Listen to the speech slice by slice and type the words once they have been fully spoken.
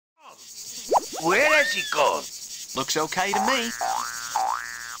Where has he gone? Looks okay to me.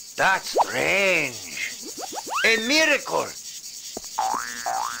 That's strange. A miracle.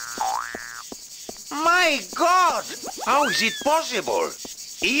 My God! How is it possible?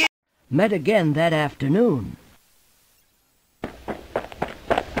 Met again that afternoon.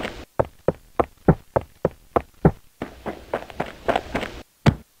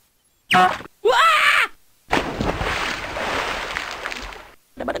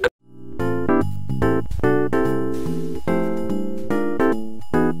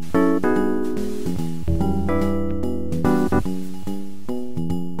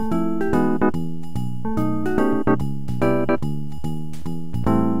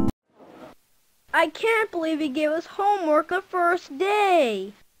 I can't believe he gave us homework the first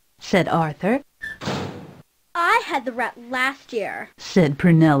day, said Arthur. I had the rep last year, said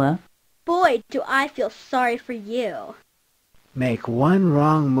Prunella. Boy, do I feel sorry for you. Make one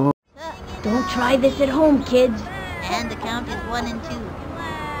wrong move. Don't try this at home, kids. And the count is 1 and 2.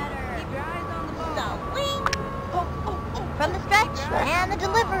 Swing! From the stretch, and the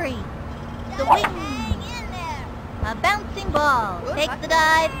delivery. Swing! A bouncing ball. Takes the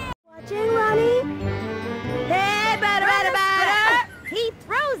dive. Watching, Ronnie? Hey, batter! He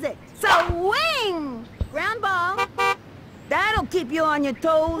throws it. Swing! Ground ball. That'll keep you on your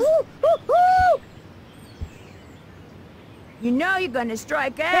toes. Woo, woo, woo. You know you're gonna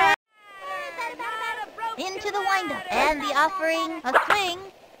strike out. Into the windup. And the offering. A swing.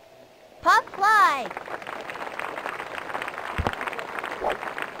 Pop fly.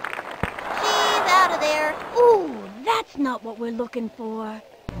 She's out of there. Ooh, that's not what we're looking for.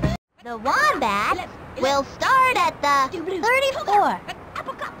 The Wombat will start at the 34.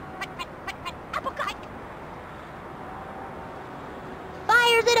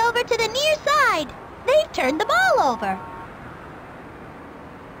 Fires it over to the near side. They've turned the ball over.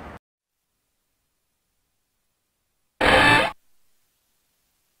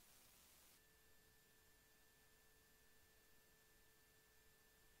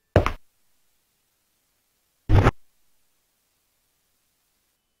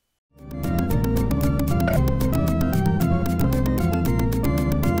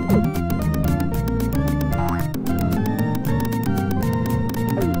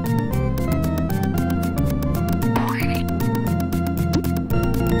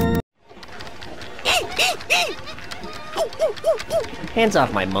 Hands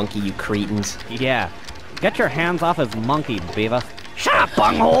off my monkey, you cretins. Yeah. Get your hands off his monkey, Beavis. Shut up,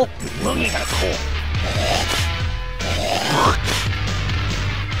 bunghole!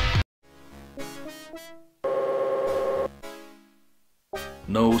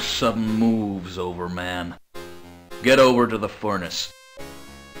 No sudden moves, Overman. Get over to the furnace.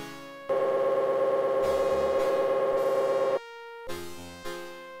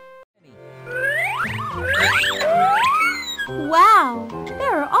 Wow,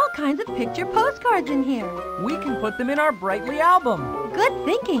 there are all kinds of picture postcards in here. We can put them in our Brightly album. Good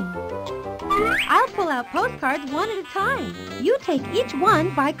thinking. I'll pull out postcards one at a time. You take each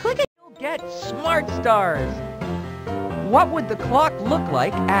one by clicking. You'll get smart stars. What would the clock look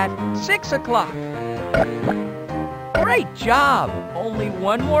like at 6 o'clock? Great job! Only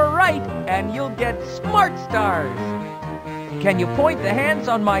one more right and you'll get smart stars. Can you point the hands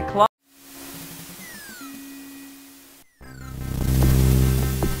on my clock?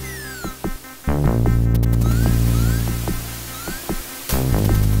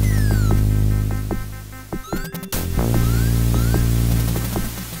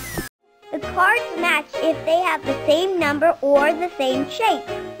 Cards match if they have the same number or the same shape.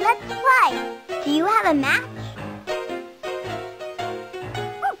 Let's play. Do you have a match?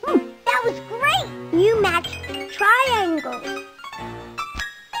 That was great! You matched triangles.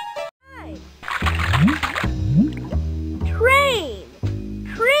 Train,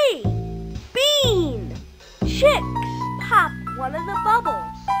 tree, bean, chicks. Pop one of the bubbles.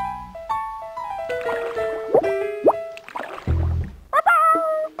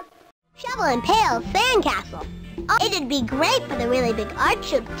 Shovel and Pail Sandcastle. Oh, it'd be great for the really big art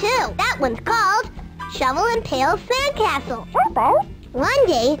shoot, too. That one's called Shovel and Pail Sandcastle. One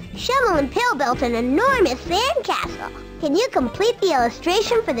day, Shovel and Pail built an enormous sandcastle. Can you complete the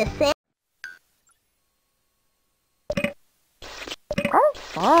illustration for the sand?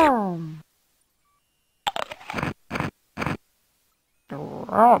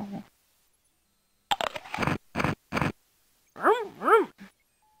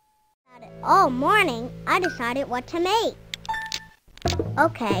 All morning, I decided what to make.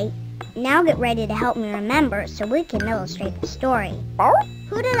 Okay, now get ready to help me remember so we can illustrate the story.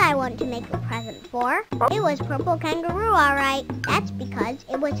 Who did I want to make a present for? It was Purple Kangaroo, all right. That's because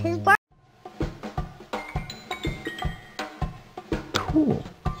it was his birthday.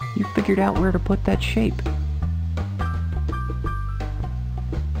 figured out where to put that shape.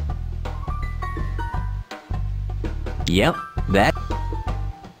 Yep, that...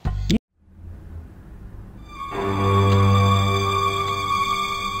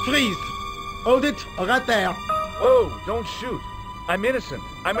 Freeze! Hold it, right there. Oh, don't shoot. I'm innocent.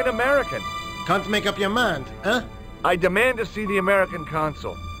 I'm an American. Can't make up your mind, huh? I demand to see the American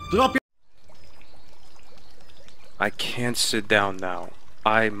consul. Drop your... I can't sit down now.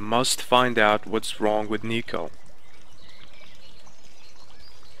 I must find out what's wrong with Nico.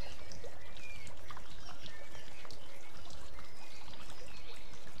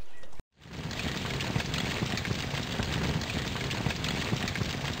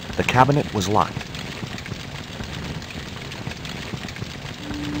 The cabinet was locked.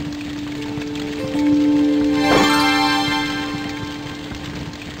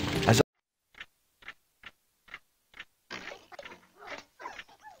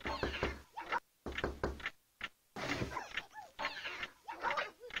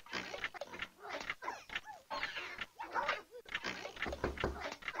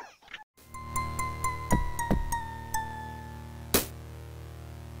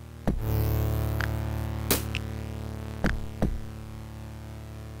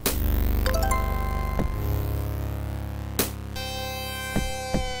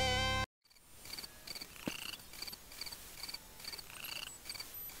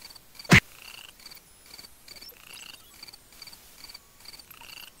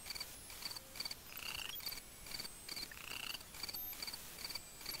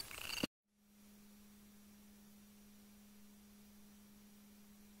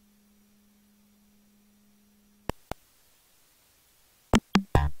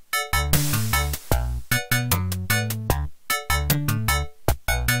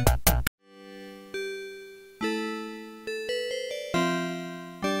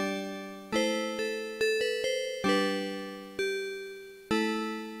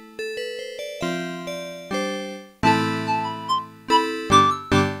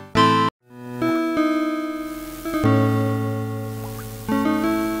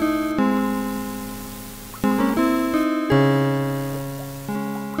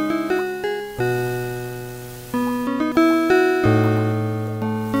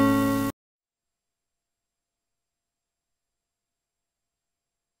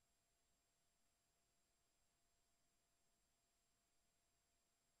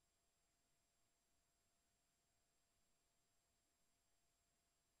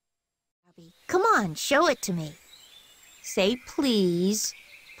 Come on, show it to me. Say please.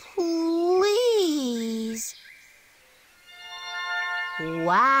 Please.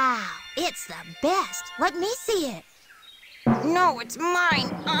 Wow, it's the best. Let me see it. No, it's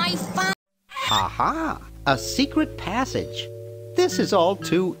mine. I found... Aha! A secret passage. This is all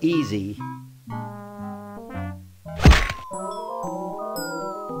too easy.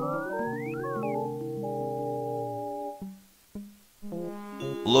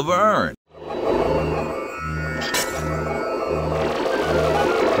 Laverne.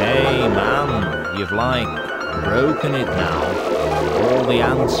 Hey, man, you've, like, broken it now. All the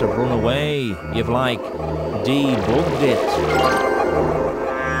ants have run away. You've, like, debugged it.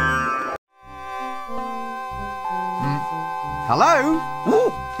 Hello?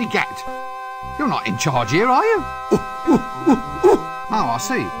 Ooh, Egat. You're not in charge here, are you? Oh, I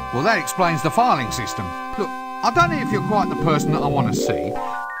see. Well, that explains the filing system. Look, I don't know if you're quite the person that I want to see.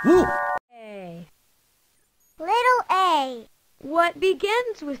 Ooh. A. Little A. What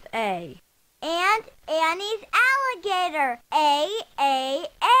begins with A? And Annie's alligator. A, A,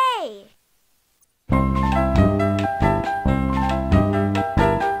 A.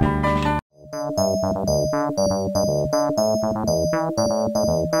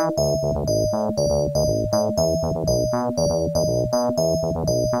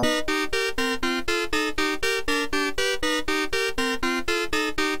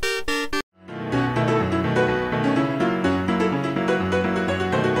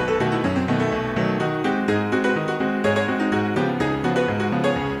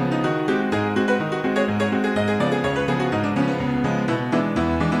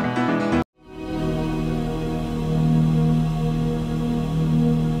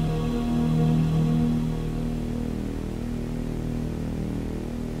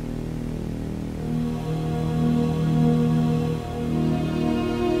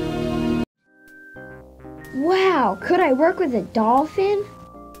 Wow, could I work with a dolphin?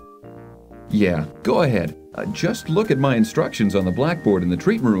 Yeah, go ahead. Just look at my instructions on the blackboard in the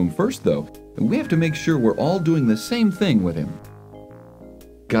treatment room first, though. We have to make sure we're all doing the same thing with him.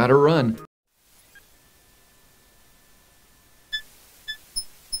 Gotta run.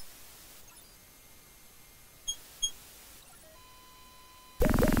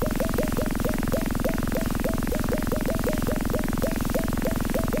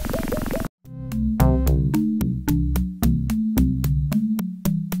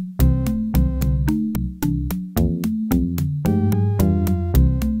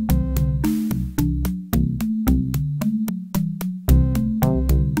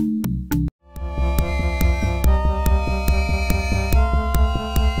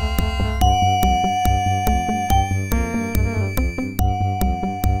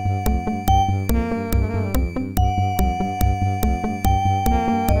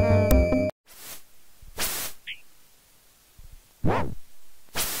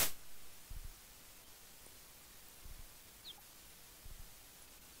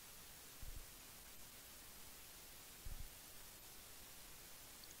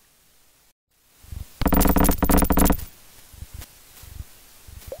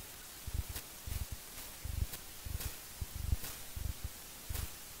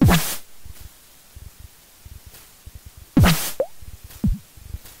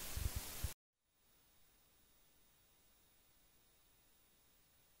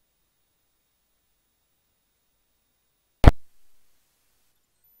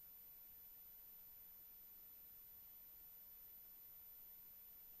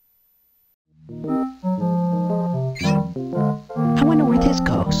 I wonder where this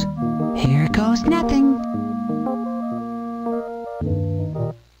goes. Here goes nothing.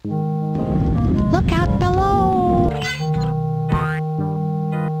 Look out below.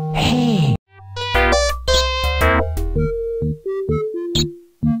 Hey.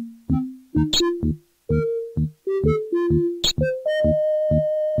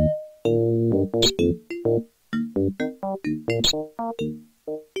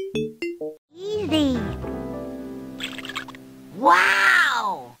 Easy.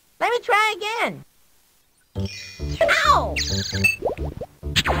 Wow! Let me try again. Ow!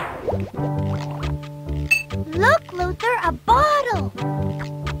 Look, Luther, a bottle.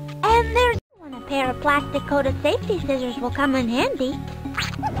 And there's one. A pair of plastic-coated safety scissors will come in handy.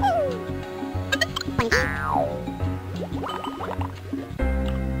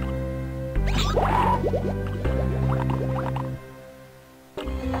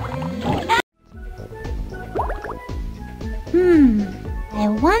 I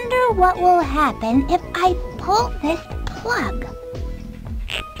wonder what will happen if I pull this plug.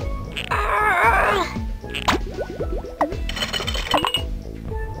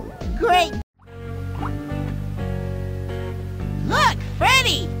 Great! Look,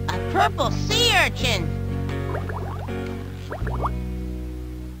 Freddy! A purple sea urchin!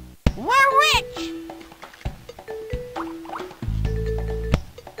 We're rich!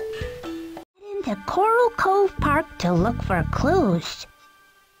 Into Coral Cove Park to look for clues.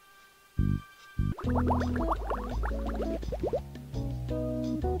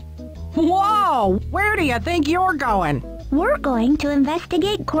 Whoa! Where do you think you're going? We're going to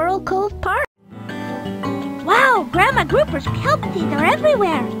investigate Coral Cove Park. Wow, Grandma Grouper's kelp seeds are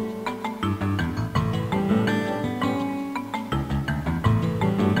everywhere.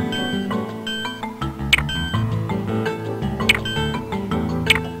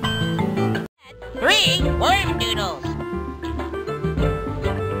 Three worm doodles!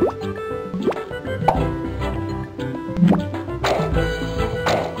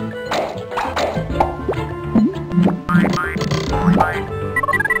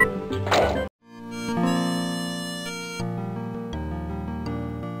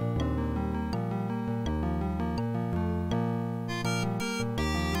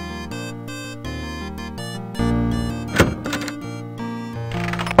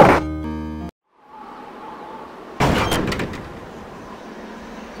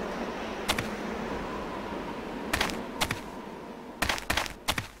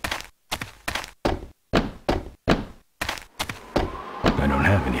 I don't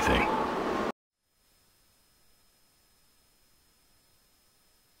have anything.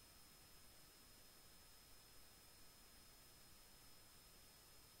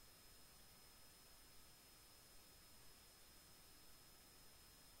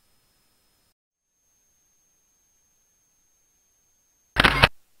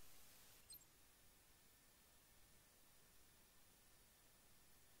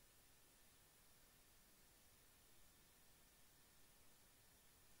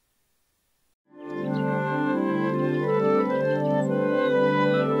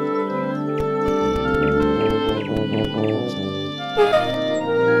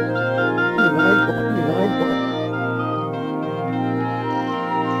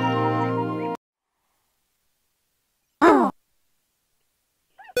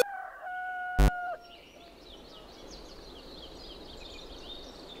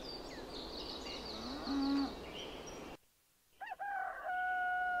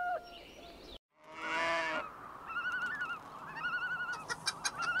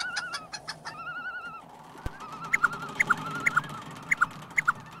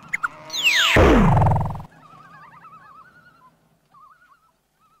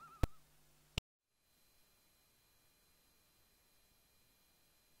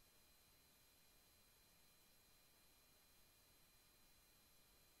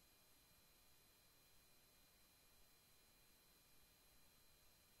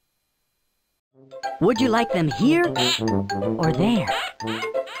 Would you like them here or there?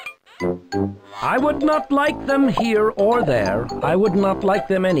 I would not like them here or there. I would not like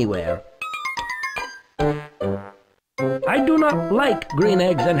them anywhere. I do not like green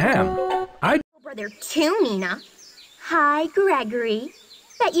eggs and ham. Brother too, Nina. Hi, Gregory.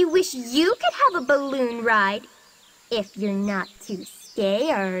 Bet you wish you could have a balloon ride. If you're not too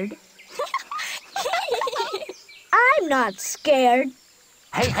scared. I'm not scared.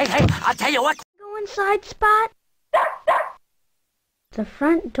 Hey, I'll tell you what. Go inside, Spot. The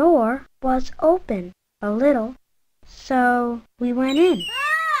front door was open a little, so we went in.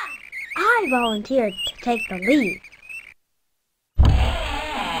 I volunteered to take the lead.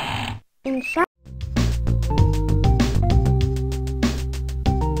 Inside.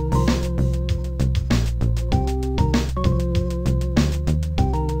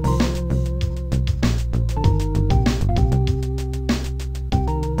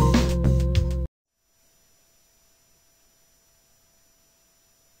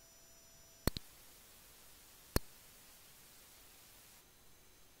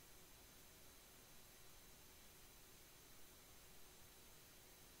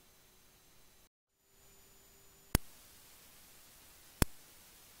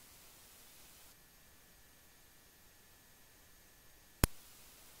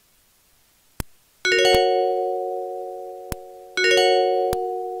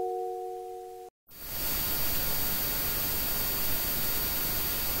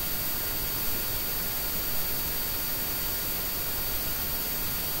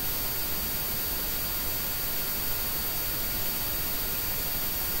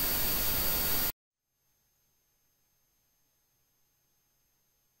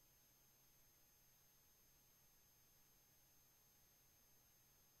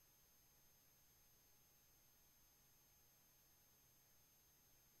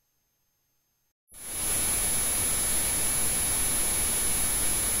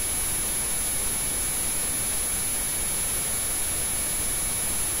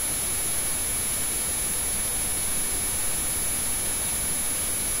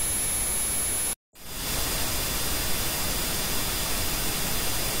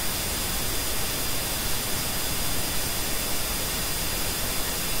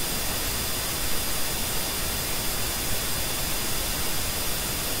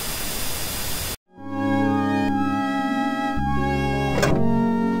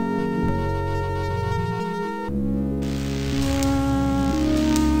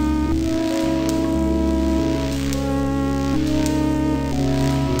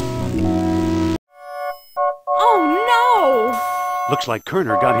 Looks like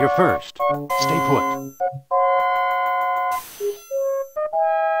Kerner got here first. Stay put.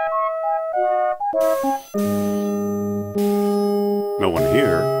 No one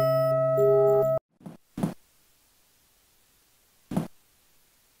here.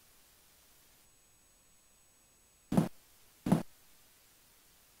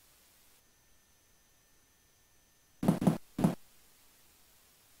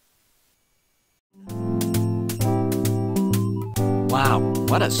 Wow,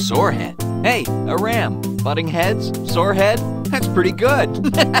 what a sore head. Hey, a ram. Butting heads, sore head? That's pretty good.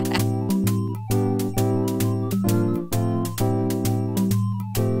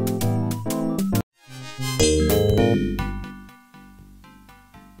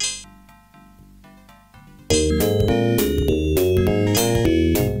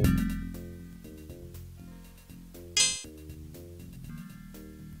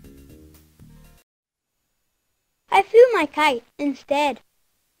 I flew my kite instead.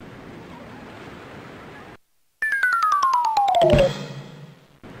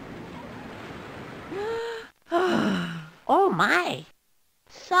 Oh my.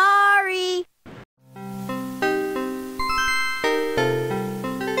 Sorry.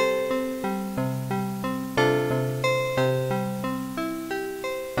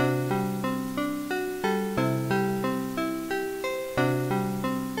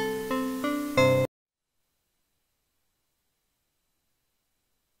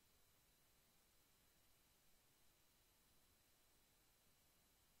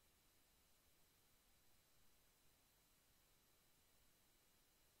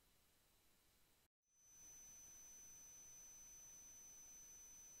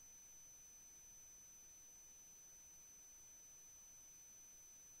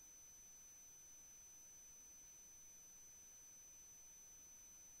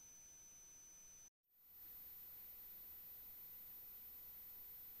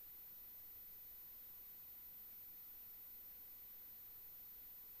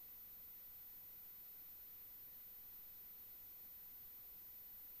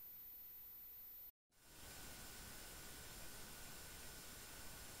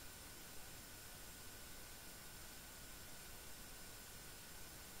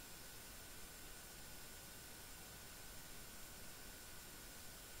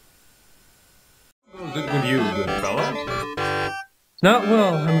 How's it with you, good fella? Not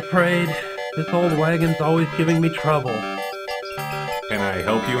well, I'm afraid. This old wagon's always giving me trouble. Can I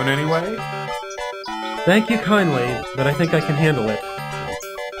help you in any way? Thank you kindly, but I think I can handle it.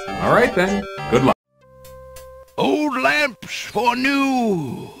 All right then. Good luck. Old lamps for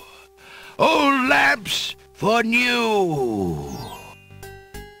new. Old lamps for new.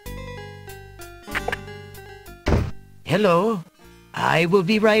 Hello. I will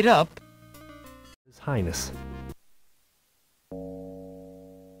be right up. Highness.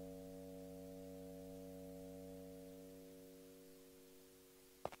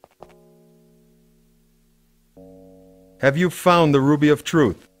 Have you found the Ruby of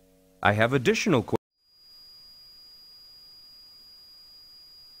Truth? I have additional questions.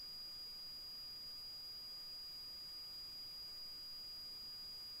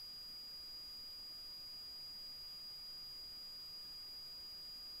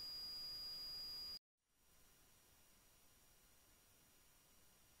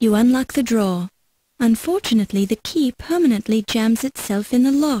 You unlock the drawer. Unfortunately, the key permanently jams itself in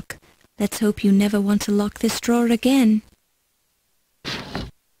the lock. Let's hope you never want to lock this drawer again.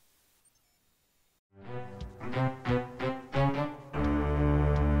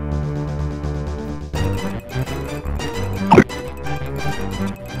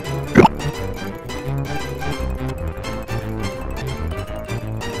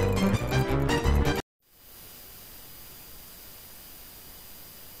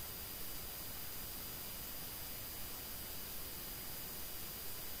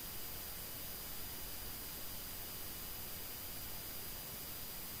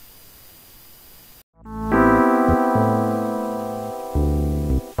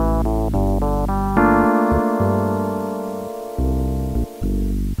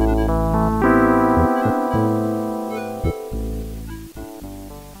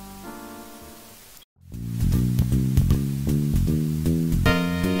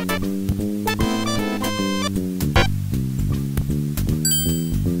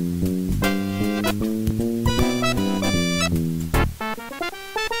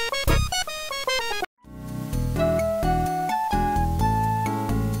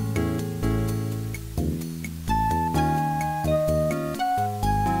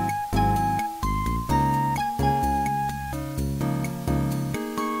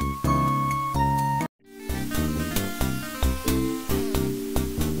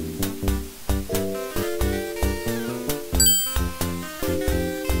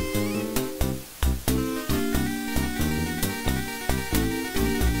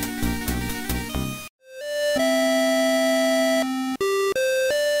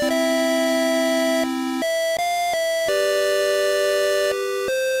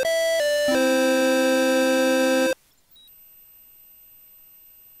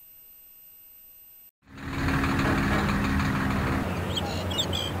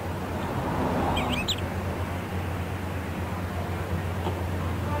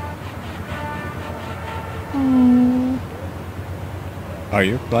 Are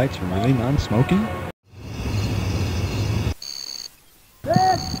your flights really non-smoking?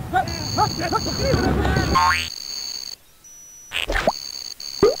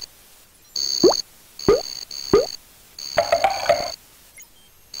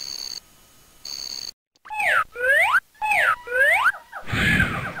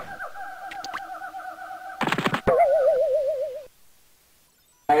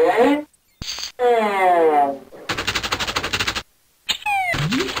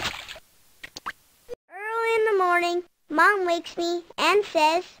 Mom wakes me and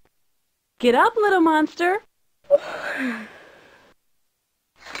says, "Get up, little monster."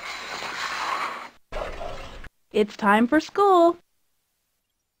 It's time for school.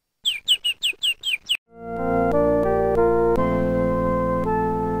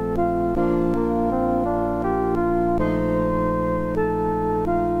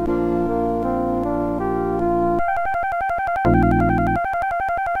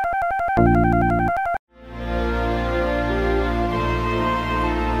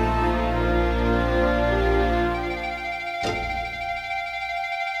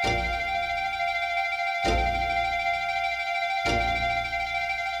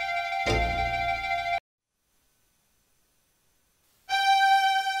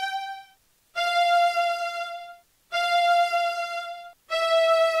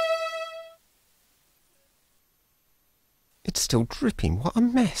 It's still dripping. What a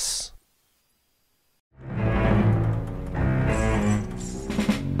mess.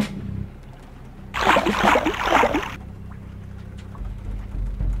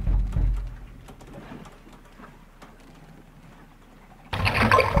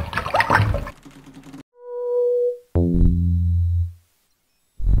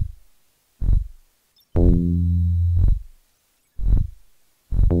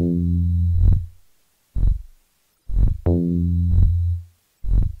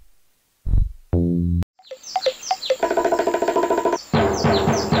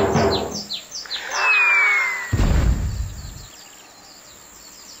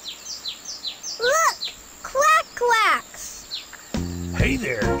 Hey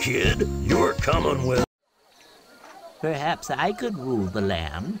there, kid. You're coming with... Perhaps I could rule the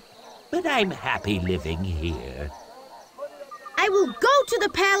land, but I'm happy living here. I will go to the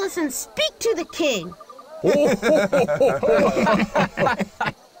palace and speak to the king.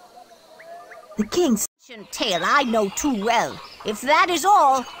 The king's tale I know too well. If that is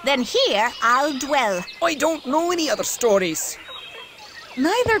all, then here I'll dwell. I don't know any other stories.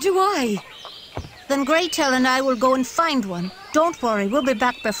 Neither do I. Then Greytail and I will go and find one. Don't worry, we'll be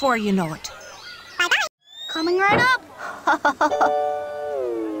back before you know it. Bye-bye. Coming right up.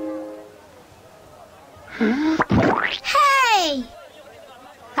 Hey!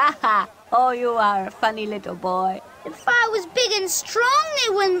 Haha, oh, you are a funny little boy. If I was big and strong,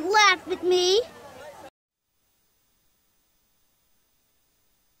 they wouldn't laugh at me.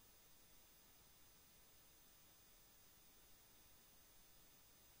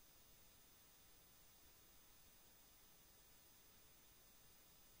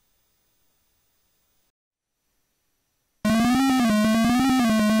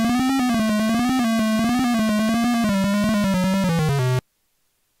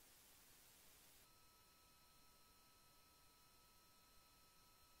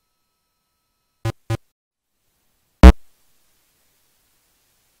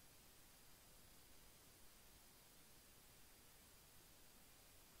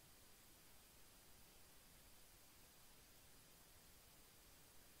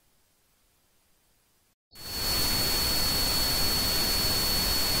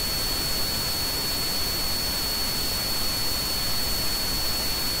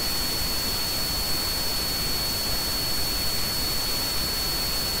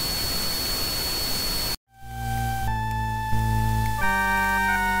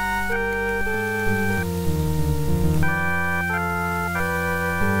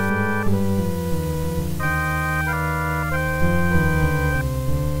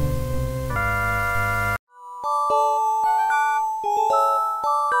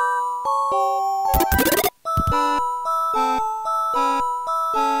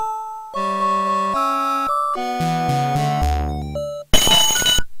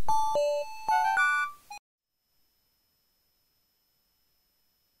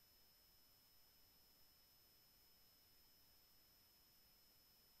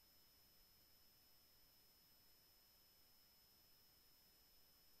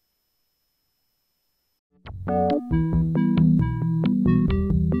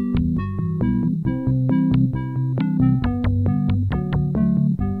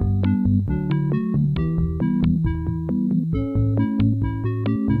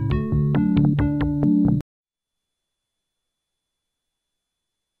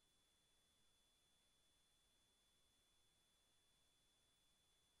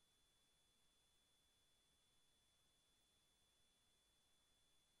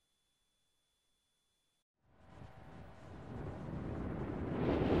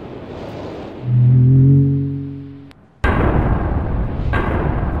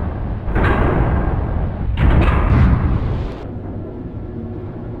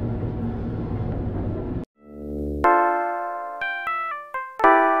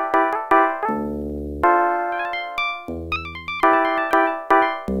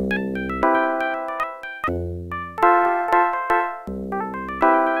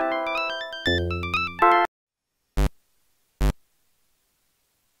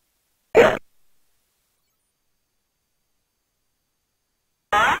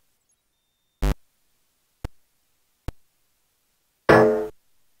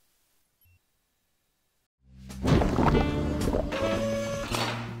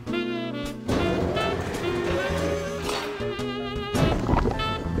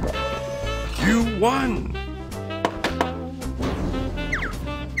 You won!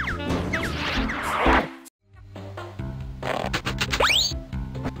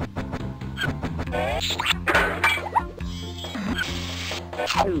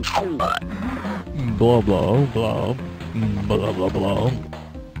 Blah, blah, blah. Blah, blah, blah.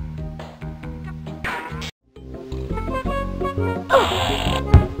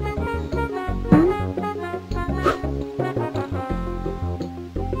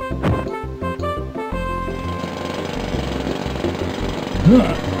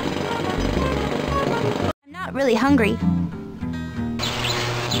 I'm not really hungry.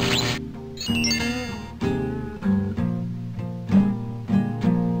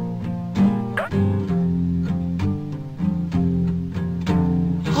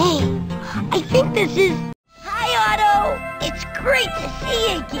 I think this is... Hi, Otto! It's great to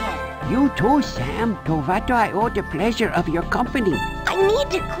see you again. You too, Sam. To what do I owe the pleasure of your company? I need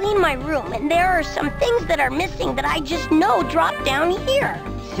to clean my room, and there are some things that are missing that I just know drop down here.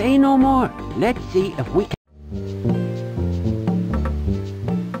 Say no more. Let's see if we can...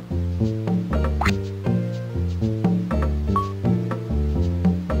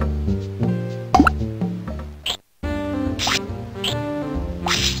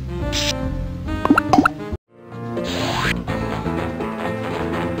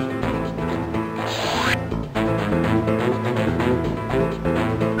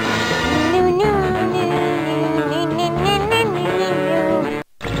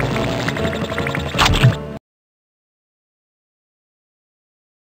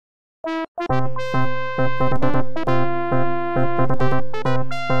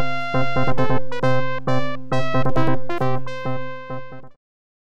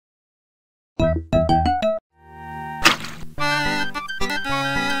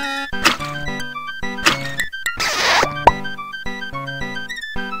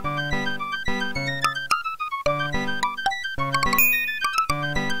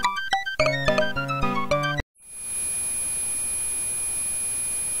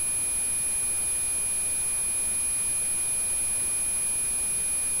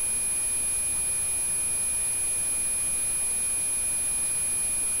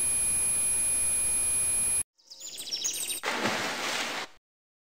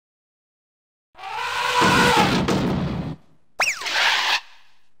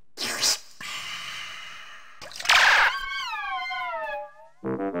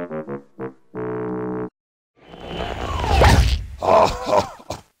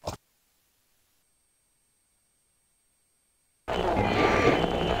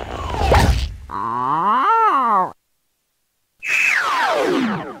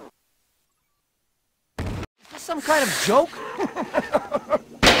 Some kind of joke?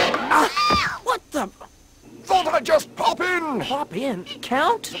 What the? Thought I'd just pop in! Pop in?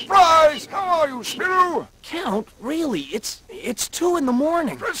 Count? Surprise! How are you, Spirou? Count? Really? It's 2 in the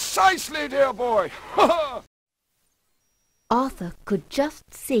morning. Precisely, dear boy! Arthur could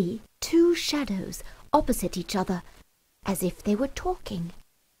just see 2 shadows opposite each other, as if they were talking.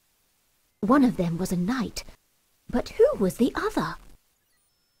 One of them was a knight, but who was the other?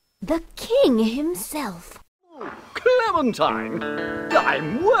 The king himself. Clementine!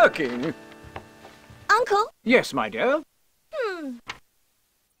 I'm working! Uncle? Yes, my dear?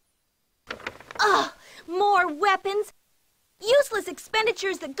 More weapons! Useless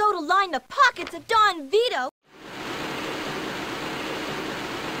expenditures that go to line the pockets of Don Vito!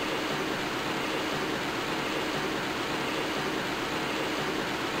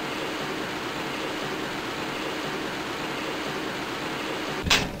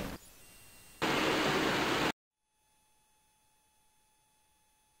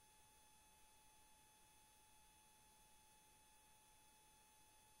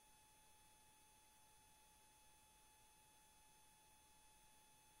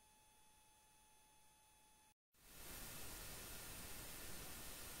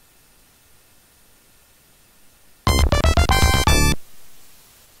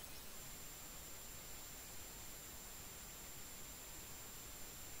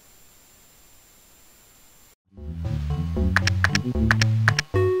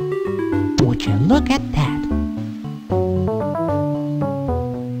 Would you look at that?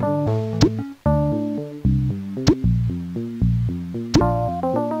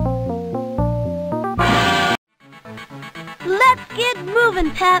 Let's get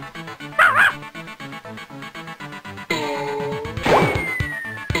moving, Pep.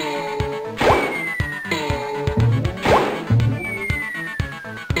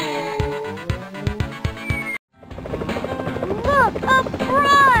 Look, a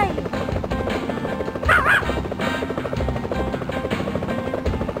prize!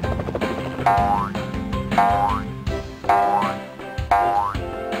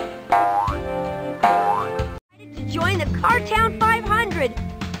 To join the Cartown 500.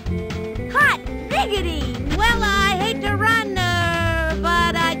 Hot diggity! Well, I hate to run,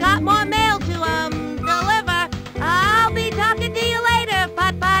 but I got more mail to deliver. I'll be talking to you later,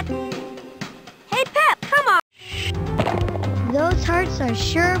 Putt-Putt. Hey, Pep, come on. Those hearts are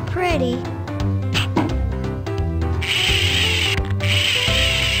sure pretty.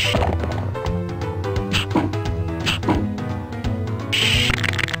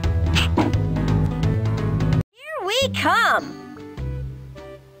 Here we come.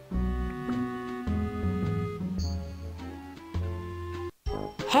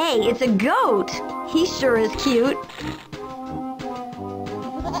 Hey, it's a goat. He sure is cute.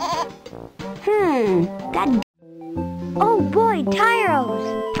 That... Oh boy, Tyros!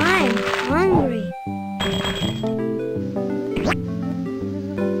 I'm hungry.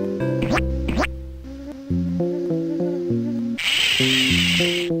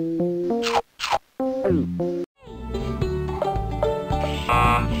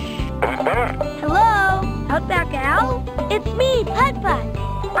 Hello, Outback Al? It's me, Putt-Putt.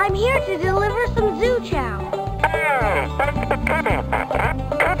 I'm here to deliver some zoo chow.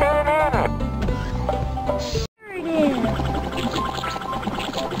 Here it is.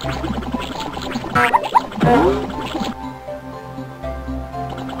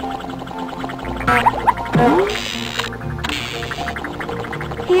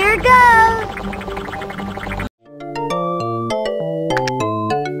 Here goes.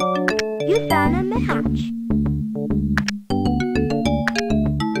 You found a match.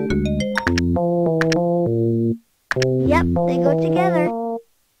 Yep, they go together.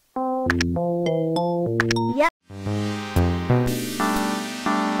 Yep.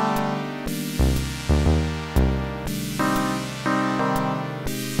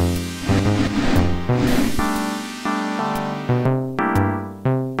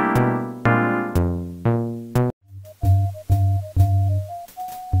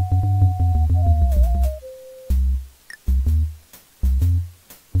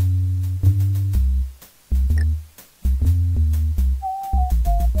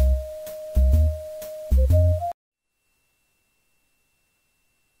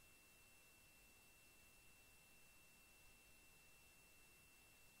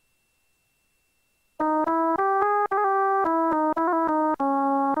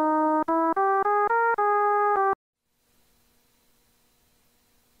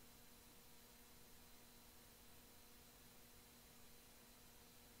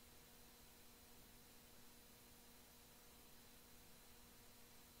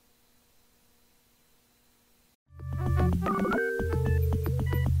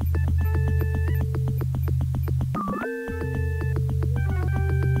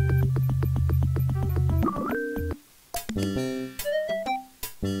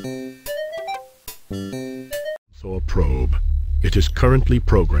 So a probe. It is currently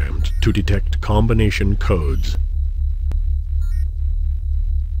programmed to detect combination codes.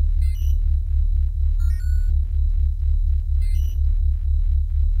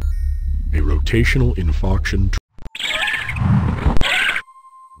 A rotational infarction.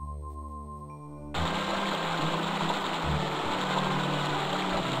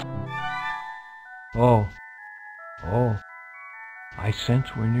 Oh. I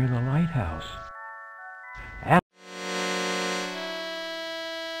sense we're near the lighthouse.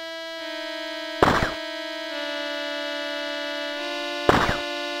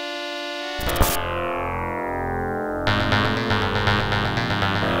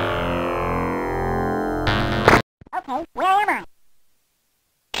 Okay, where am I?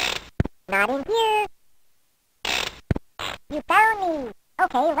 Not in here. You found me.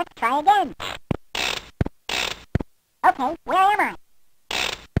 Okay, let's try again. Okay, where am I?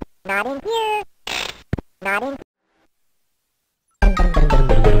 Not in here. Not in.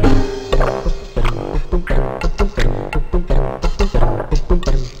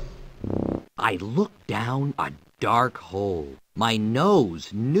 I looked down a dark hole. My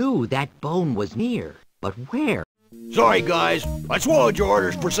nose knew that bone was near, but where? Sorry, guys. I swallowed your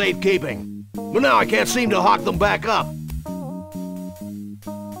orders for safekeeping. But now I can't seem to hawk them back up.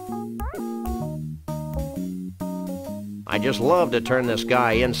 I just love to turn this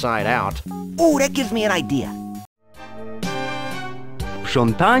guy inside out. Oh, that gives me an idea.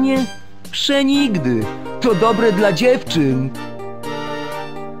 Sprzątanie? Przenigdy. To dobre dla dziewczyn.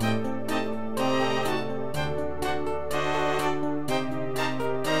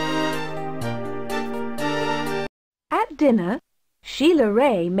 At dinner, Sheila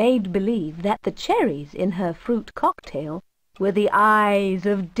Ray made believe that the cherries in her fruit cocktail were the eyes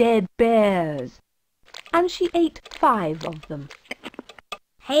of dead bears, and she ate 5 of them.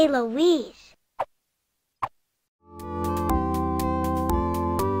 Hey, Louise.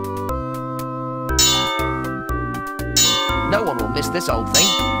 No one will miss this old thing.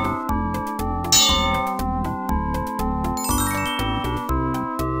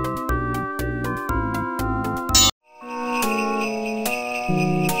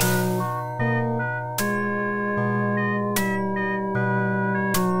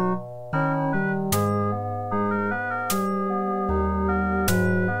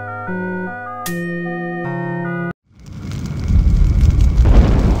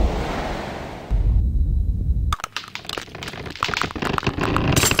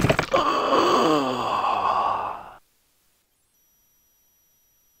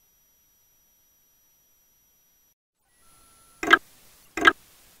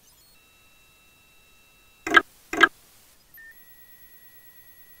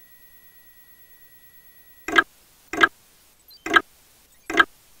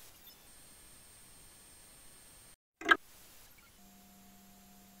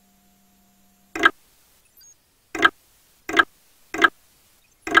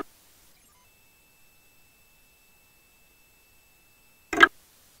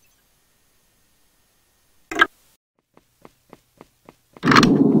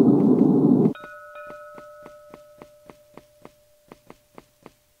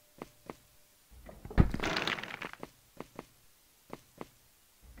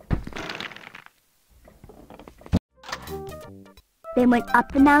 They went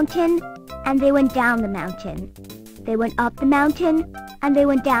up the mountain, and they went down the mountain. They went up the mountain, and they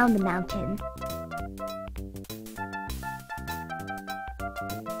went down the mountain.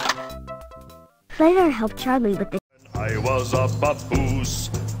 Slater helped Charlie with the... I was a papoose,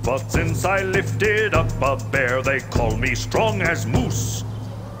 but since I lifted up a bear, they call me strong as moose.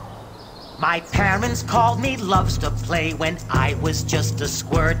 My parents called me loves to play when I was just a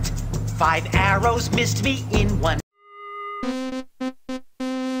squirt. 5 arrows missed me in one.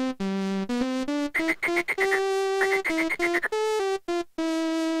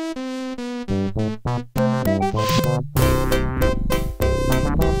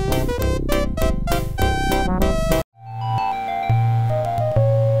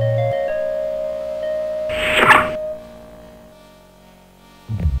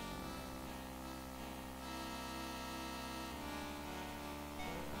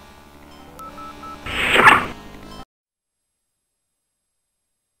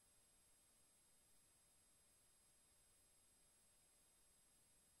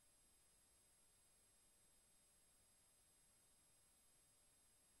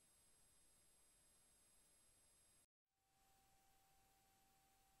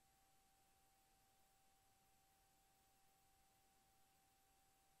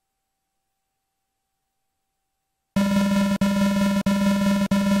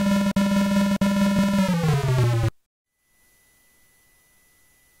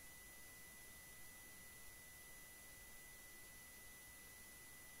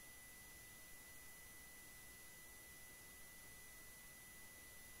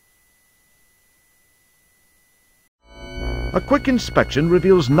 A quick inspection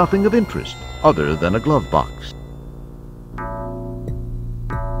reveals nothing of interest other than a glove box.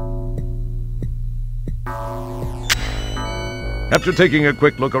 After taking a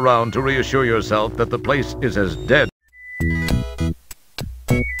quick look around to reassure yourself that the place is as dead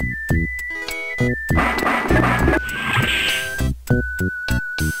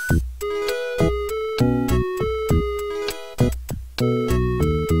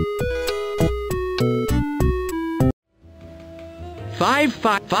Five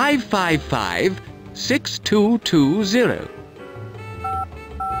 555-6220.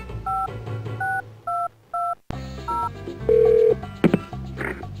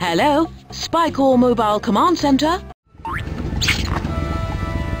 Hello, Spycore Mobile Command Center.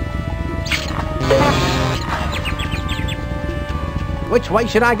 Which way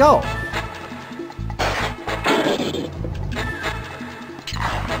should I go?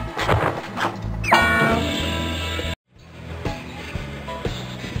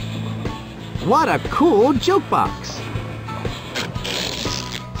 What a cool jukebox!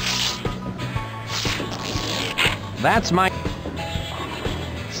 That's my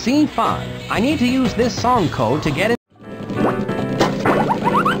C5. I need to use this song code to get it.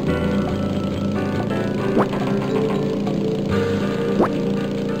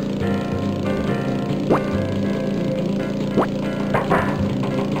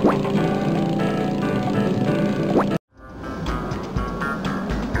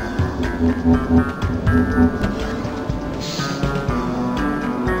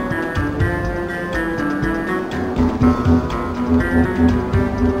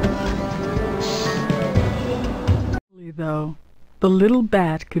 Though the little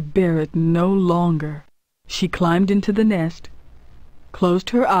bat could bear it no longer. She climbed into the nest,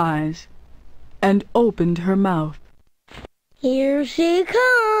 closed her eyes, and opened her mouth. Here she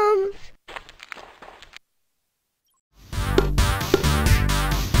comes!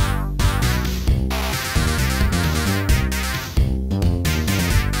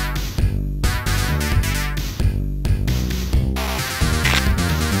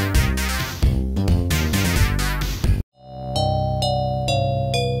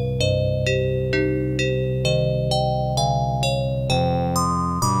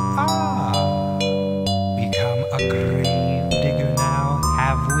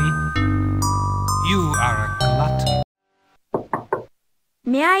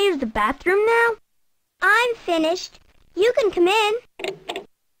 May I use the bathroom now? I'm finished. You can come in.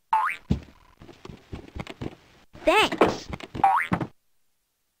 Thanks.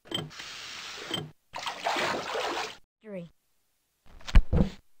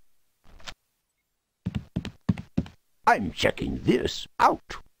 I'm checking this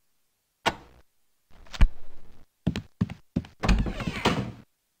out.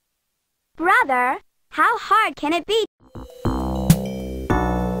 Brother, how hard can it be?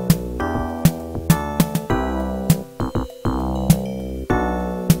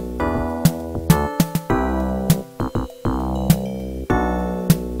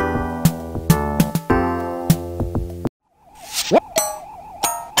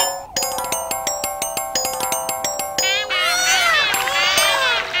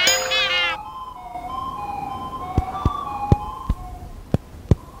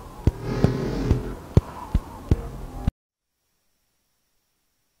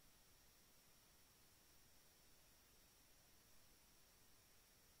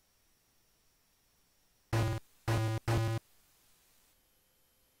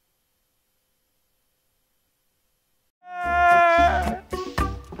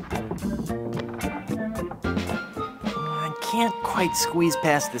 can't quite squeeze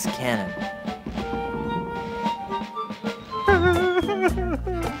past this cannon.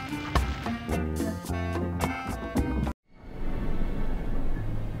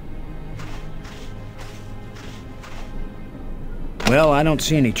 Well, I don't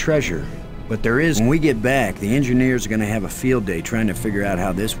see any treasure, but there is. When we get back, the engineers are gonna have a field day trying to figure out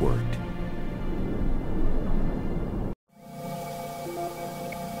how this worked.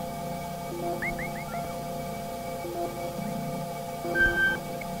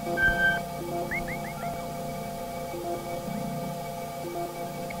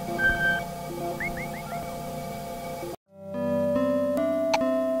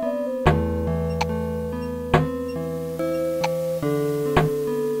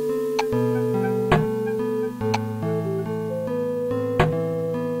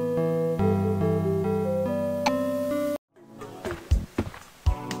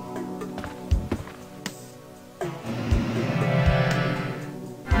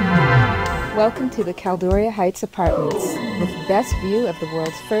 Welcome to the Caldoria Heights Apartments, with the best view of the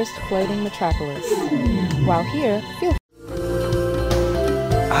world's first floating metropolis. While here, feel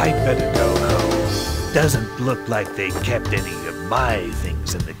I'd better go home. Doesn't look like they kept any of my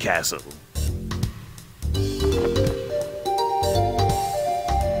things in the castle.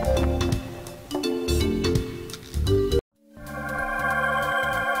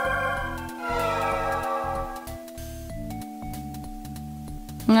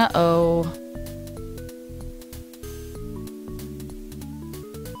 Uh-oh.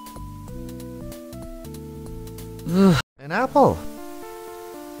 An apple.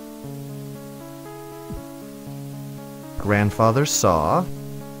 Grandfather saw.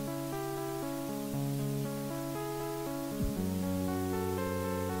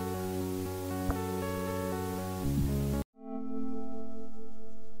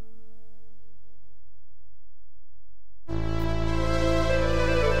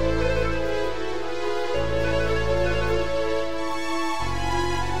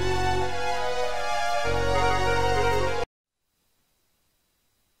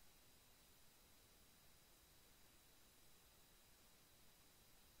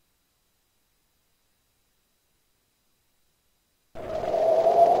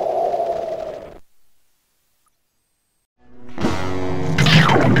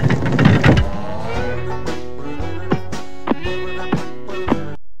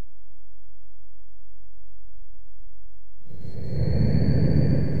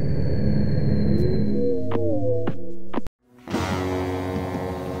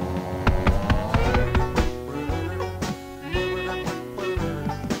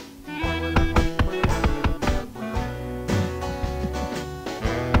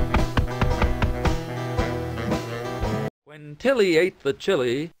 When Tilly ate the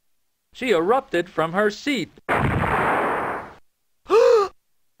chili, she erupted from her seat.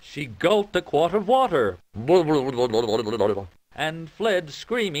 She gulped a quart of water and fled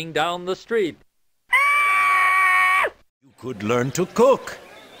screaming down the street. You could learn to cook.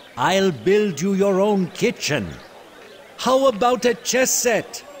 I'll build you your own kitchen. How about a chess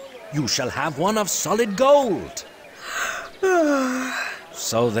set? You shall have one of solid gold.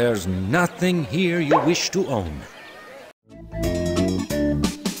 So there's nothing here you wish to own.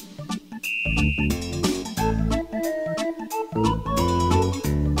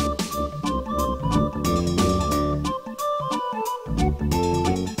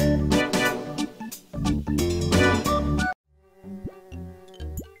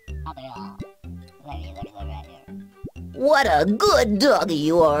 What a good doggy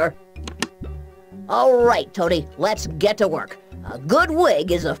you are. All right, Tony, let's get to work. A good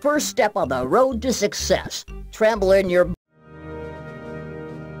wig is the first step on the road to success. Tremble in your...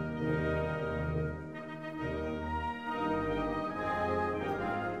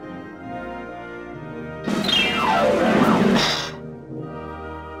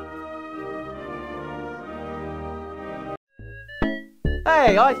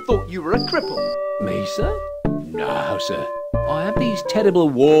 Hey, I thought you were a cripple. Me, sir? No, sir. I have these terrible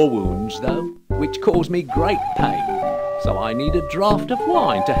war wounds, though, which cause me great pain. So I need a draught of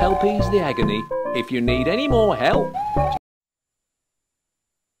wine to help ease the agony. If you need any more help...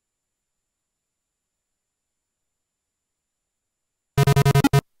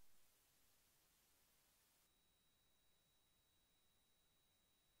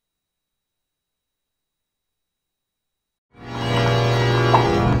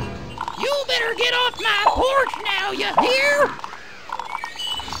 You better get off my porch now, you hear?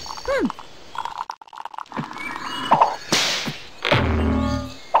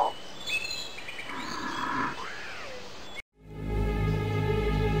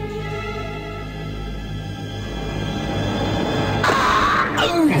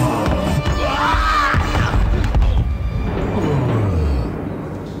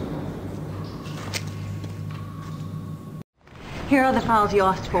 Here are the files you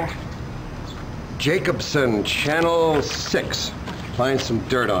asked for. Jacobson, Channel 6. Find some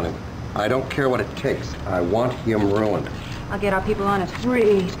dirt on him. I don't care what it takes. I want him ruined. I'll get our people on it.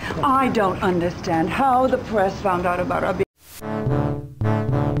 Reed, I don't understand how the press found out about our...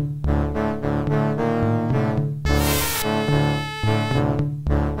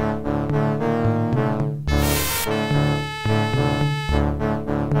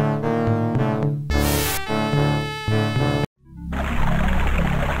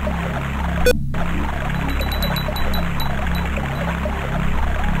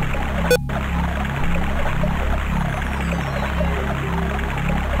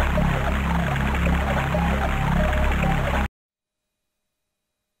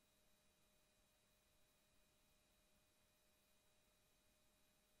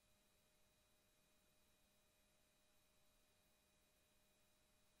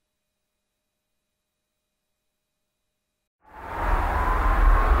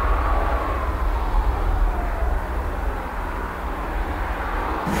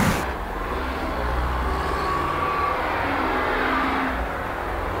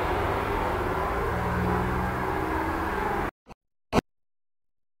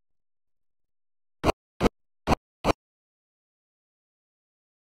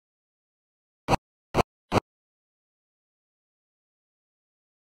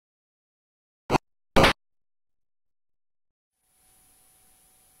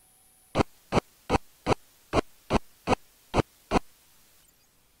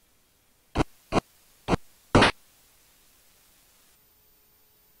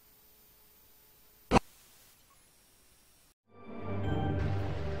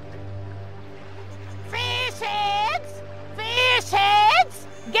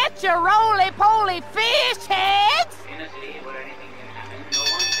 Get your roly-poly fish heads!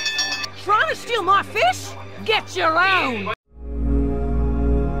 Trying to steal my fish? Get your own!